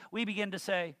judgments, we begin to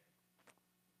say,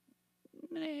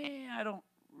 nah, I don't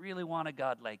really want a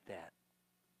God like that.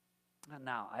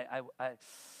 No,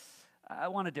 I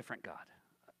want a different God.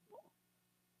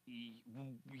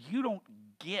 You don't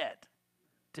get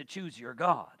to choose your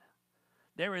God.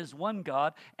 There is one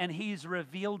God, and he's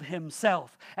revealed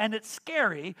himself. And it's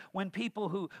scary when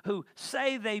people who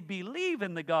say they believe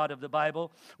in the God of the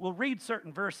Bible will read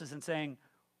certain verses and saying,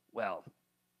 well,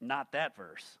 not that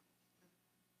verse.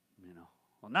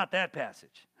 Well, not that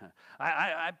passage.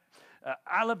 I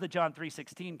love the John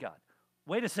 3:16 God.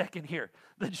 Wait a second here.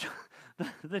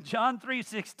 The John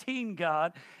 3:16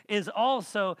 God is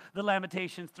also the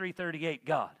Lamentations 3:38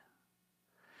 God.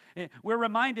 We're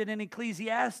reminded in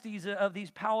Ecclesiastes of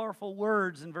these powerful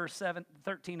words in verse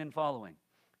 13 and following.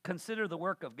 Consider the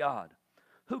work of God.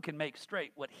 Who can make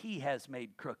straight what he has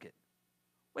made crooked?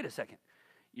 Wait a second.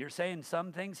 You're saying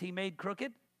some things he made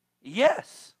crooked?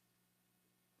 Yes.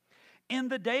 In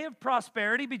the day of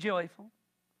prosperity, be joyful.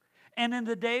 And in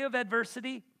the day of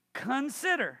adversity,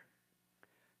 consider.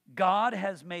 God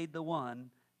has made the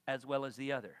one as well as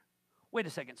the other. Wait a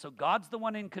second. So God's the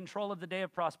one in control of the day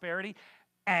of prosperity,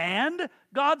 and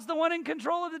God's the one in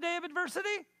control of the day of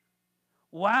adversity?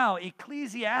 Wow,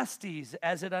 Ecclesiastes,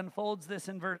 as it unfolds this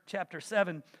in chapter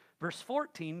 7, verse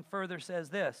 14, further says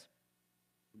this.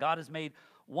 God has made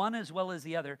one as well as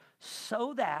the other,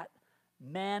 so that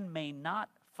man may not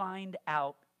find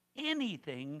out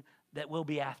anything that will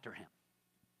be after him.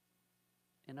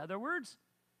 In other words,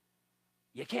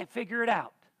 you can't figure it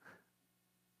out.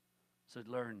 So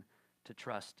learn to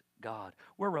trust God.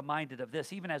 We're reminded of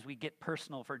this even as we get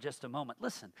personal for just a moment.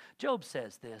 Listen, Job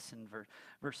says this in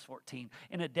verse 14.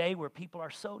 In a day where people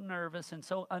are so nervous and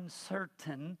so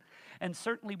uncertain, and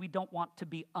certainly we don't want to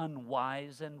be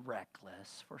unwise and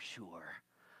reckless, for sure.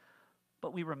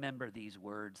 But we remember these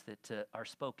words that are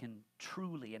spoken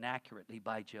truly and accurately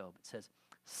by Job. It says,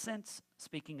 since,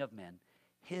 speaking of men,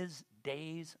 his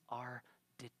days are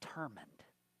determined,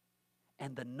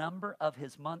 and the number of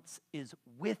his months is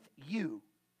with you,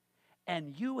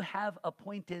 and you have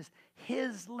appointed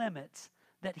his limits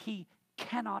that he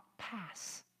cannot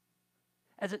pass.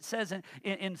 As it says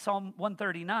in Psalm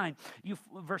 139,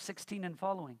 verse 16 and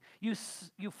following, you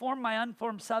form my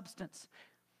unformed substance,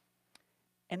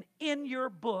 and in your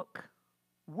book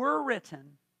were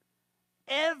written,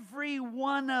 every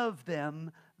one of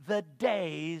them, the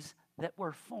days that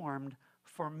were formed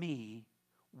for me,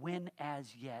 when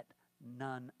as yet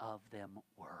none of them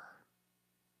were.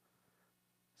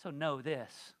 So know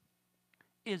this.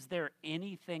 Is there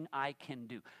anything I can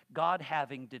do? God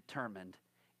having determined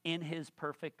in his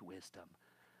perfect wisdom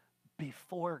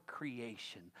before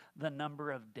creation the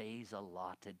number of days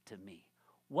allotted to me.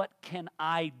 What can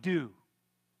I do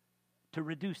to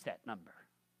reduce that number?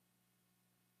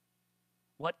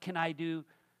 What can I do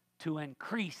to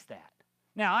increase that?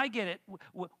 Now, I get it.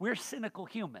 We're cynical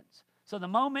humans. So the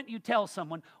moment you tell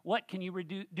someone, what can you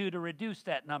do to reduce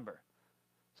that number?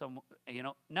 So,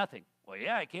 nothing. Well,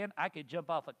 yeah, I can. I could jump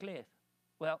off a cliff.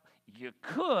 Well, you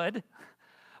could,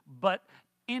 but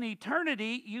in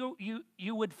eternity,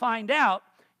 you would find out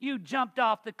you jumped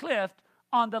off the cliff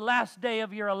on the last day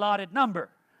of your allotted number.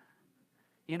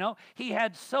 He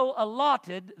had so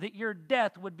allotted that your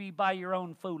death would be by your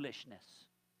own foolishness.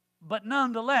 But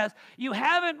nonetheless, you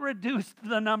haven't reduced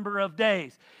the number of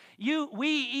days. We,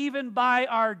 even by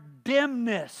our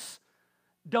dimness,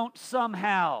 don't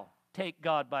somehow take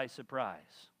God by surprise.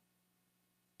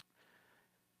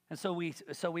 And so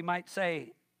we might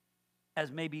say,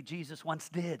 as maybe Jesus once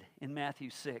did in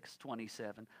Matthew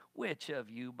 6:27, which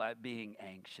of you, by being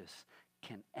anxious,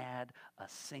 can add a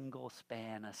single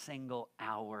span, a single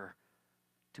hour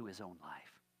to his own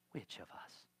life? Which of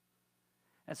us?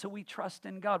 And so we trust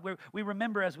in God. We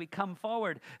remember as we come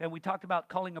forward, and we talked about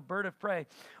calling a bird of prey,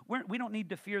 we don't need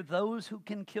to fear those who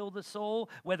can kill the soul,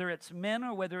 whether it's men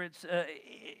or whether it's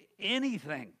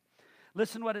anything.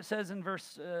 Listen what it says in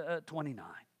verse 29.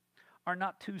 Are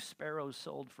not 2 sparrows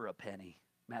sold for a penny?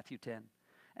 Matthew 10.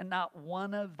 And not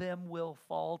one of them will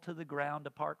fall to the ground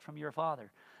apart from your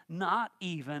Father. Not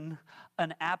even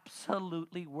an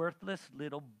absolutely worthless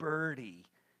little birdie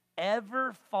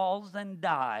ever falls and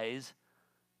dies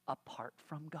apart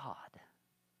from God.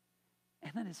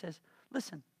 And then it says,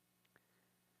 listen,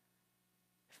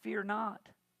 fear not.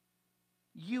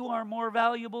 You are more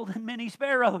valuable than many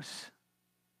sparrows.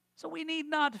 So we need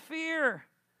not fear.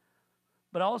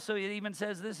 But also it even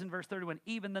says this in verse 31,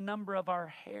 even the number of our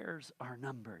hairs are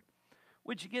numbered,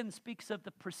 which again speaks of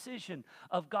the precision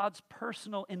of God's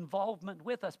personal involvement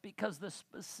with us, because the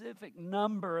specific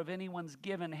number of anyone's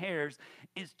given hairs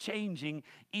is changing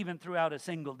even throughout a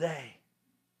single day.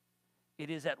 It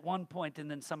is at one point,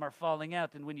 and then some are falling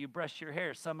out, and when you brush your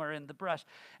hair, some are in the brush,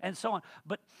 and so on.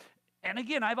 And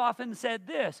again, I've often said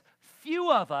this, few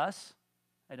of us,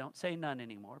 I don't say none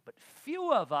anymore, but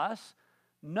few of us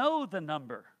know the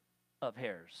number of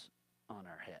hairs on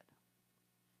our head.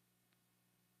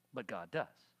 But God does.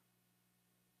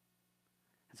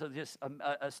 And so just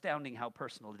astounding how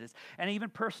personal it is. And even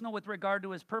personal with regard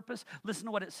to his purpose. Listen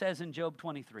to what it says in Job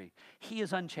 23. He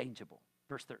is unchangeable.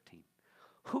 Verse 13.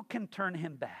 Who can turn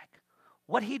him back?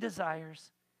 What he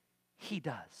desires, he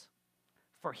does.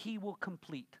 For he will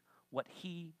complete what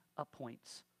he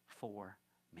appoints for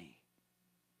me.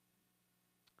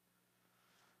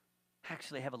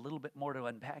 Actually, I have a little bit more to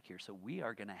unpack here. So we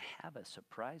are going to have a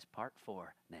surprise part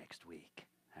 4 next week.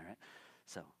 All right.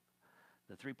 So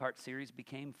the 3-part series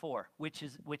became 4, which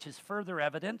is further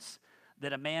evidence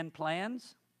that a man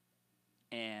plans.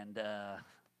 And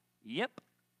yep,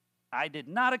 I did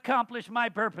not accomplish my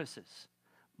purposes,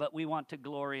 but we want to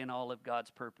glory in all of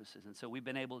God's purposes. And so we've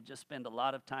been able to just spend a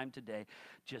lot of time today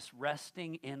just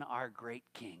resting in our great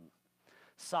King,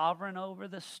 sovereign over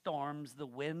the storms, the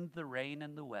wind, the rain,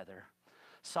 and the weather,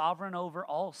 sovereign over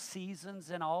all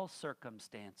seasons and all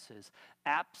circumstances,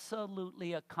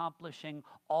 absolutely accomplishing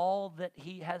all that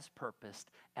he has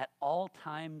purposed at all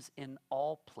times in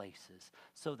all places,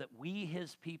 so that we,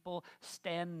 his people,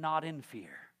 stand not in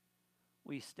fear.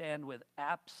 We stand with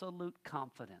absolute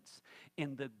confidence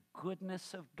in the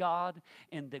goodness of God,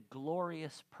 in the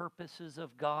glorious purposes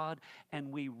of God,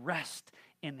 and we rest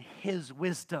in his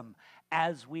wisdom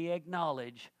as we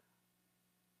acknowledge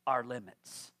our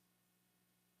limits.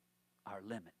 Our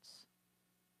limits.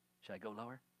 Should I go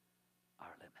lower?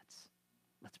 Our limits.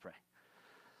 Let's pray.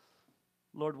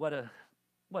 Lord, what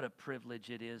a privilege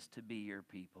it is to be your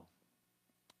people.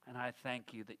 And I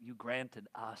thank you that you granted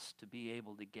us to be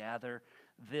able to gather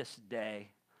this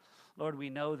day. Lord, we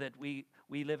know that we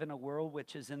live in a world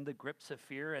which is in the grips of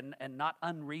fear, and not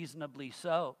unreasonably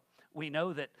so. We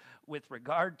know that with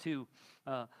regard to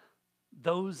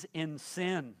those in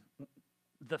sin,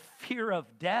 the fear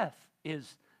of death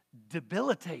is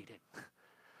debilitating.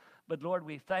 But Lord,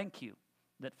 we thank you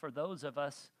that for those of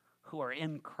us who are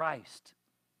in Christ,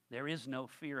 there is no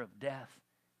fear of death.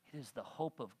 It is the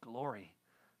hope of glory,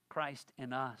 Christ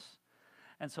in us.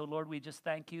 And so, Lord, we just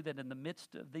thank you that in the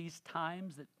midst of these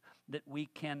times that we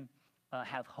can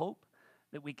have hope,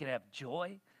 that we can have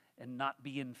joy and not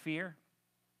be in fear.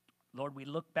 Lord, we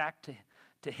look back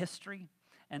to history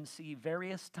and see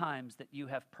various times that you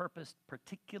have purposed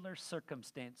particular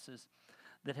circumstances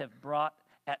that have brought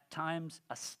at times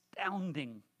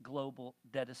astounding global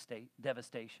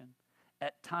devastation,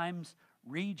 at times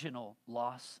regional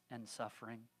loss and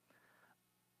suffering,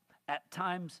 at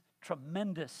times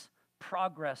tremendous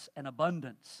progress and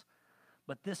abundance.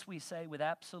 But this we say with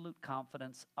absolute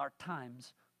confidence, our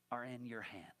times are in your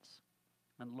hands.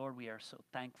 And Lord, we are so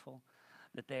thankful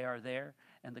that they are there,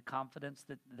 and the confidence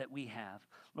that we have.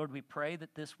 Lord, we pray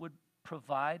that this would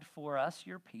provide for us,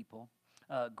 your people,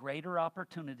 greater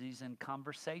opportunities in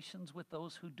conversations with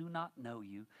those who do not know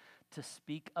you, to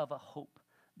speak of a hope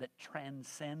that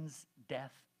transcends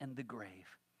death and the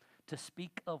grave, to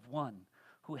speak of one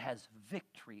who has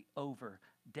victory over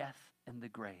death and the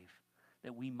grave,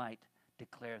 that we might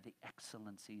declare the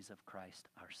excellencies of Christ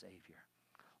our Savior.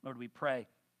 Lord, we pray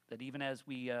that even as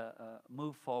we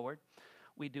move forward,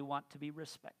 we do want to be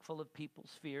respectful of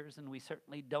people's fears, and we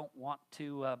certainly don't want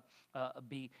to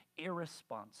be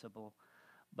irresponsible.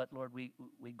 But Lord, we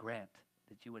grant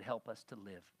that you would help us to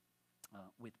live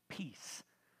with peace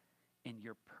in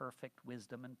your perfect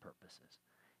wisdom and purposes.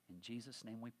 In Jesus'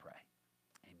 name we pray.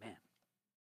 Amen.